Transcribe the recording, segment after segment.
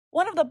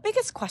One of the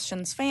biggest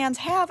questions fans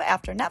have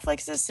after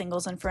Netflix's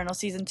Singles Inferno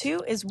Season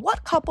 2 is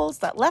what couples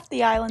that left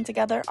the island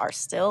together are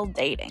still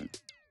dating.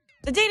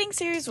 The dating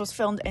series was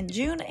filmed in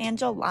June and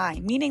July,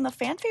 meaning the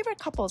fan-favorite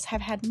couples have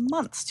had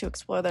months to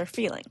explore their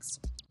feelings.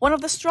 One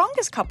of the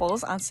strongest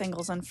couples on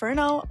Singles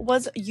Inferno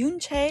was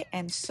Yoong-jae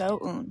and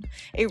Seo-eun.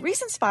 A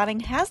recent spotting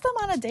has them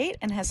on a date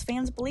and has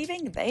fans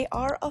believing they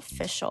are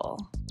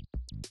official.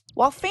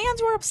 While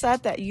fans were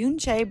upset that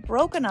Yoong-jae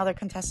broke another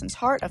contestant's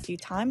heart a few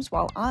times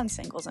while on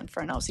Singles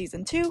Inferno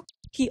Season 2,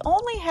 he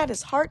only had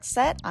his heart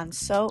set on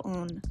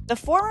Seo-eun. The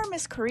former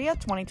Miss Korea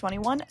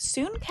 2021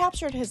 soon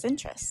captured his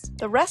interest.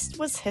 The rest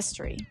was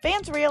history.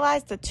 Fans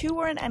realized the two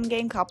were an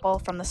endgame couple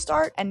from the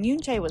start, and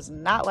Yoong-jae was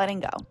not letting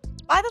go.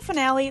 By the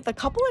finale, the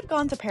couple had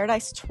gone to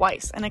paradise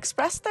twice and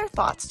expressed their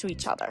thoughts to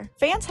each other.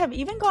 Fans have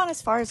even gone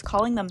as far as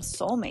calling them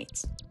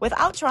soulmates.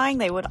 Without trying,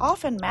 they would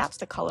often match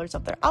the colors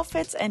of their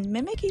outfits and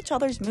mimic each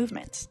other's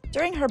movements.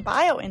 During her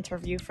bio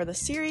interview for the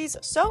series,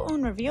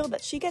 Seo-eun revealed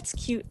that she gets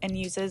cute and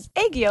uses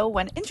aegyo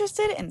when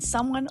interested in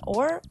someone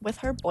or with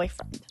her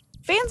boyfriend.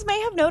 Fans may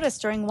have noticed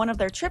during one of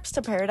their trips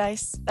to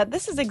paradise that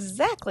this is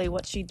exactly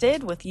what she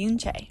did with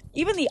Yoong-jae.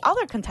 Even the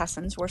other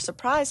contestants were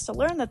surprised to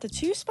learn that the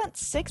two spent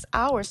 6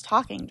 hours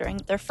talking during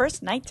their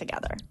first night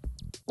together.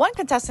 One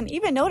contestant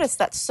even noticed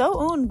that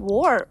Seo-eun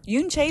wore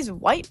Yoong-jae's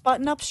white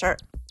button-up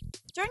shirt.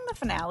 During the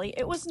finale,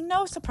 it was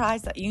no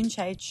surprise that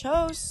Yoong-jae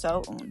chose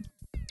Seo-eun.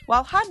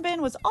 While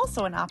Hanbin was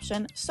also an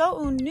option,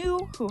 Seo-eun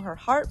knew who her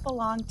heart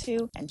belonged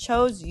to and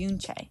chose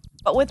Yoong-jae.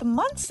 But with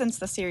months since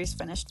the series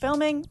finished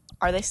filming,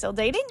 are they still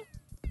dating?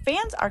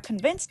 Fans are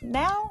convinced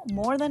now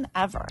more than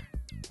ever.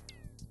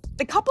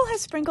 The couple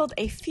has sprinkled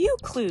a few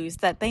clues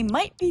that they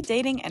might be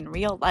dating in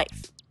real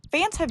life.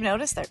 Fans have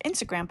noticed their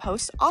Instagram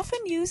posts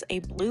often use a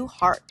blue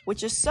heart,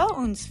 which is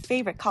Seo-eun's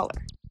favorite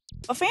color.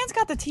 But fans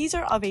got the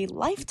teaser of a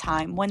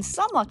lifetime when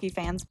some lucky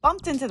fans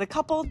bumped into the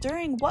couple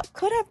during what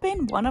could have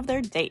been one of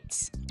their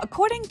dates.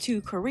 According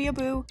to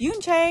Koreaboo,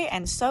 Yoong-jae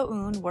and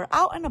Seo-eun were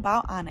out and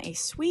about on a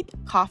sweet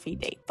coffee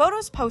date.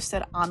 Photos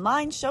posted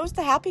online shows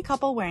the happy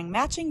couple wearing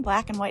matching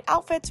black and white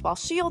outfits while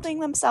shielding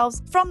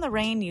themselves from the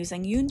rain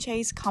using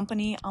Yoong-jae's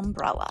company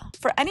umbrella.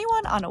 For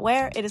anyone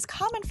unaware, it is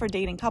common for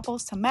dating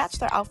couples to match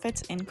their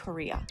outfits in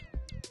Korea.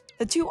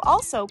 The two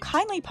also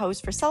kindly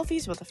posed for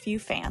selfies with a few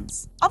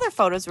fans. Other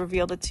photos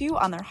reveal the two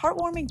on their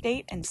heartwarming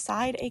date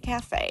inside a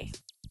cafe.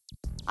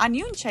 On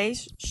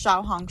Yoong-jae's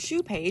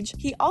Xiaohongshu page,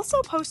 he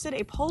also posted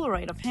a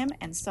Polaroid of him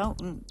and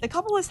Seo-eun. The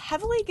couple is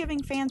heavily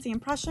giving fans the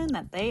impression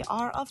that they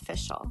are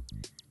official.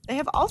 They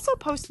have also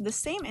posted the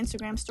same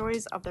Instagram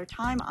stories of their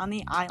time on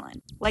the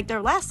island, like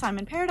their last time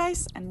in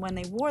paradise and when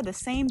they wore the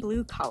same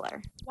blue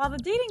color. While the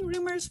dating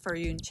rumors for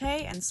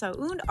Yoong-jae and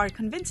Seo-eun are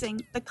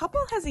convincing, the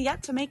couple has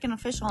yet to make an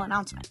official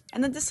announcement,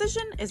 and the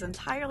decision is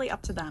entirely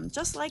up to them,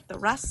 just like the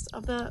rest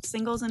of the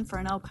Singles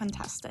Inferno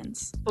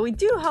contestants. But we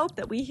do hope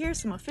that we hear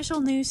some official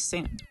news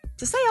soon.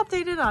 To stay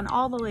updated on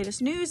all the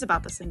latest news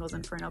about the Singles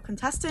Inferno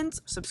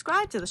contestants,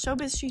 subscribe to the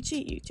Showbiz Cheat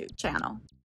Sheet YouTube channel.